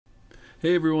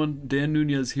Hey everyone, Dan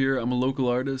Nunez here. I'm a local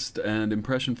artist, and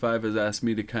Impression 5 has asked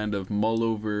me to kind of mull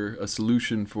over a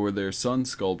solution for their sun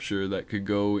sculpture that could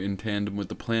go in tandem with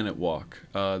the planet walk.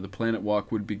 The planet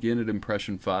walk would begin at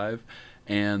Impression 5,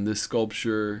 and this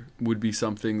sculpture would be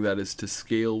something that is to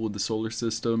scale with the solar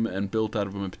system and built out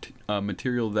of a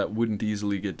material that wouldn't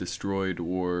easily get destroyed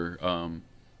or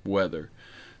weather.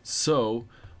 So,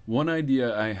 one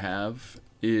idea I have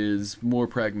is more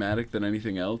pragmatic than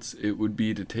anything else. It would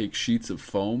be to take sheets of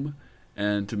foam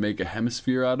and to make a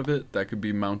hemisphere out of it that could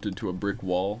be mounted to a brick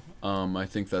wall. I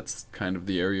think that's kind of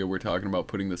the area we're talking about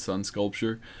putting the sun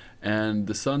sculpture. And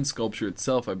the sun sculpture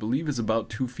itself, I believe, is about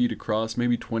 2 feet across,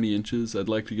 maybe 20 inches. I'd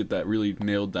like to get that really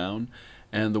nailed down.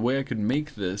 And the way I could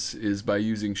make this is by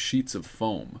using sheets of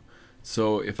foam.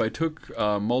 So if I took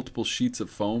multiple sheets of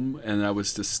foam and I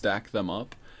was to stack them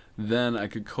up, then I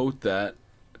could coat that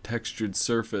textured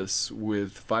surface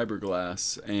with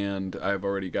fiberglass, and I've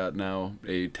already got now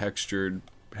a textured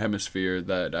hemisphere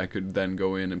that I could then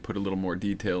go in and put a little more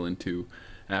detail into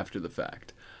after the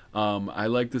fact. I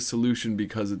like this solution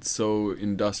because it's so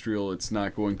industrial, it's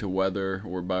not going to weather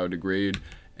or biodegrade,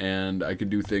 and I could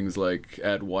do things like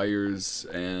add wires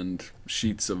and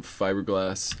sheets of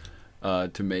fiberglass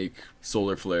to make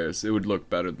solar flares. It would look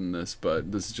better than this,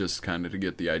 but this is just kind of to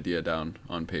get the idea down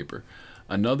on paper.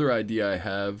 Another idea I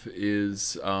have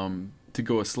is to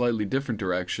go a slightly different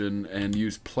direction and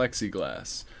use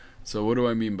plexiglass. So what do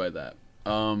I mean by that?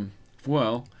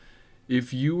 Well,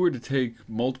 if you were to take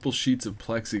multiple sheets of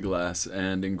plexiglass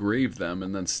and engrave them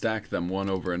and then stack them one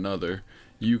over another,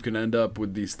 you can end up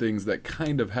with these things that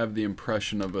kind of have the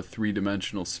impression of a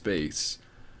three-dimensional space,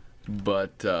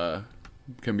 but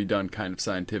can be done kind of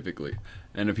scientifically.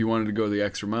 And if you wanted to go the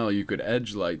extra mile, you could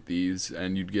edge light these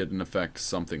and you'd get an effect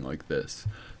something like this.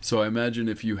 So I imagine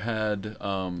if you had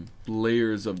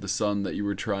layers of the sun that you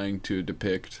were trying to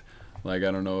depict, like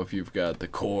I don't know if you've got the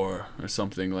core or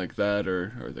something like that,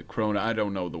 or the corona, I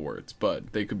don't know the words,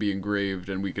 but they could be engraved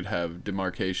and we could have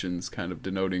demarcations kind of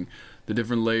denoting the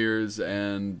different layers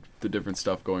and the different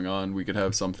stuff going on. We could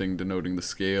have something denoting the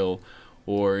scale,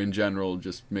 or in general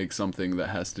just make something that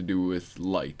has to do with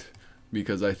light,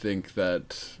 because I think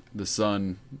that the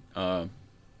sun,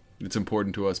 it's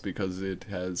important to us because it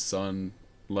has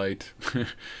sunlight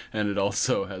and it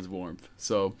also has warmth.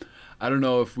 So I don't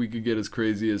know if we could get as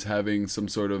crazy as having some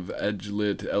sort of edge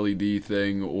lit LED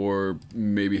thing, or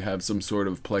maybe have some sort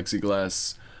of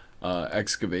plexiglass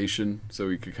excavation, so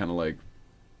we could kind of like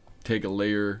take a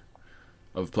layer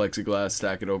of plexiglass,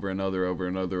 stack it over another,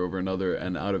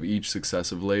 and out of each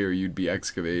successive layer you'd be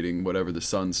excavating whatever the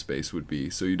sun space would be.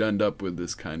 So you'd end up with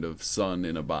this kind of sun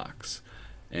in a box.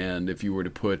 And if you were to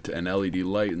put an LED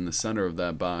light in the center of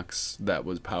that box that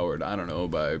was powered, I don't know,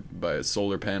 by a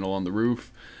solar panel on the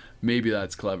roof, maybe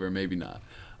that's clever, maybe not.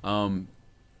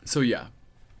 So yeah,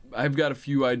 I've got a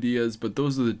few ideas, but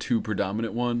those are the two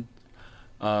predominant ones.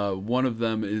 One of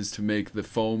them is to make the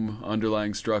foam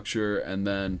underlying structure and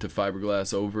then to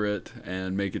fiberglass over it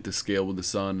and make it to scale with the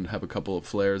sun and have a couple of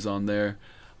flares on there.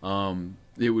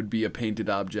 It would be a painted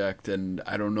object, and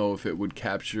I don't know if it would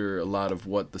capture a lot of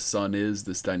what the sun is,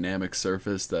 this dynamic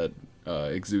surface that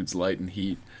exudes light and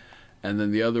heat. And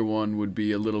then the other one would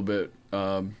be a little bit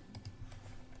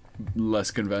less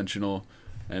conventional,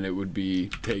 and it would be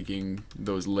taking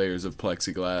those layers of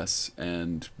plexiglass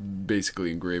and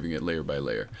basically engraving it layer by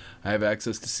layer. I have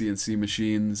access to CNC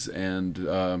machines and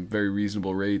very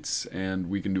reasonable rates, and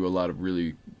we can do a lot of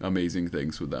really amazing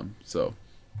things with them. So,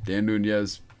 Dan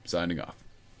Nunez, signing off.